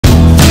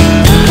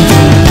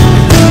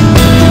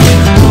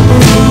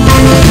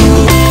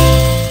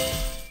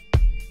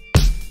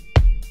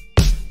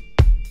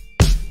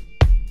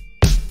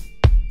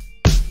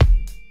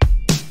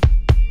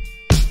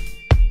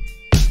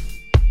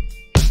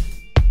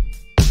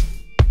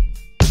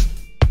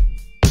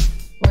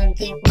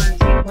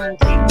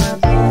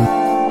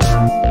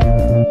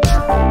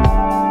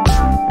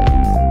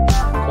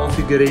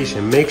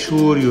Configuration. Make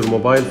sure your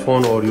mobile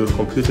phone or your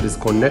computer is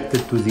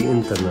connected to the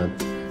internet.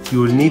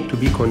 You will need to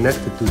be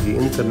connected to the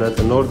internet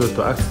in order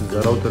to access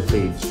the router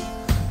page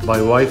by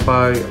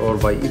Wi-Fi or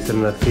by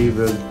Ethernet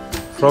cable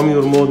from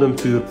your modem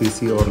to your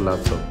PC or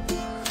laptop.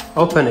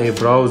 Open a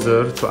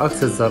browser to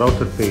access the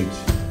router page.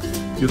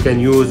 You can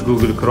use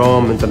Google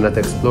Chrome, Internet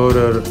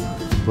Explorer,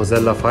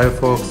 Mozilla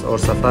Firefox or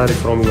Safari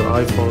from your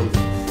iPhone.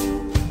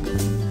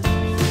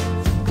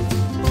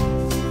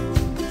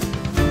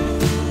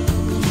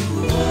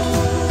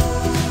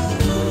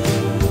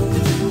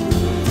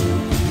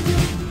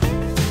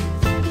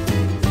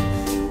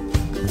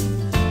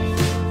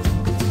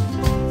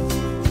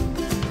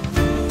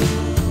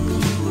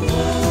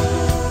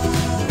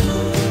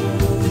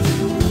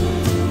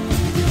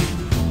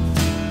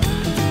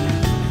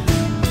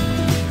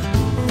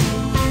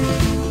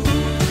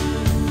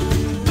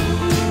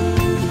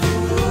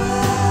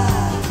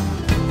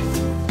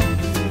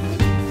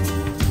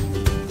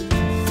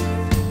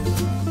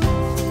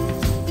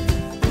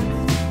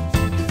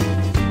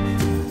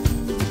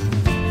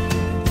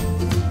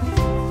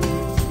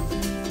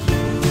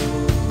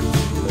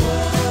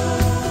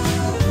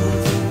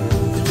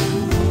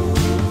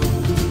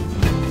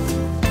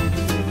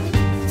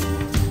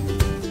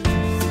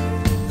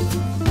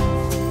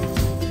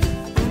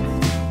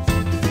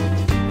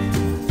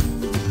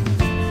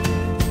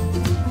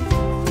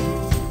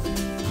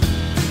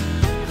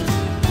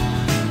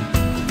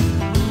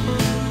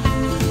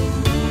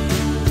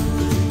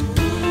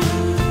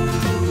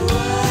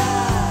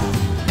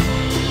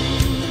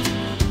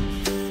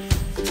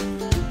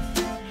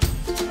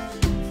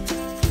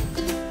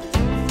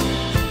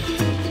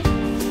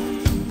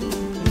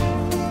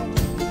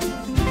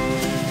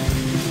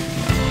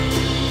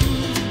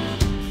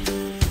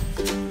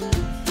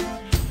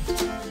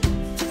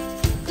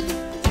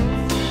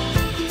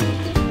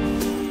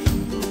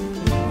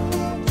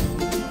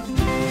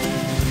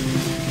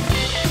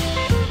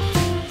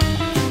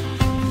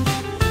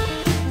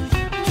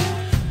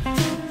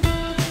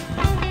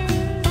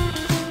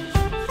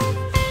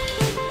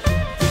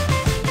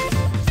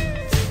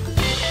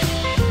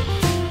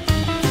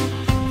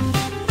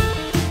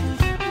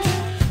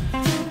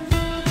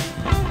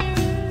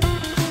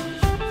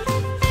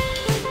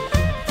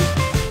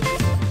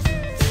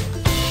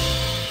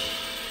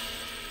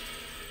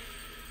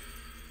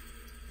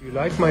 If you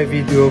like my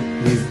video,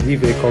 please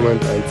leave a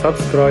comment and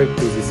subscribe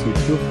to this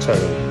YouTube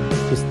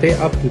channel to stay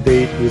up to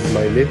date with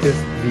my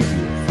latest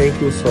video.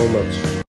 Thank you so much.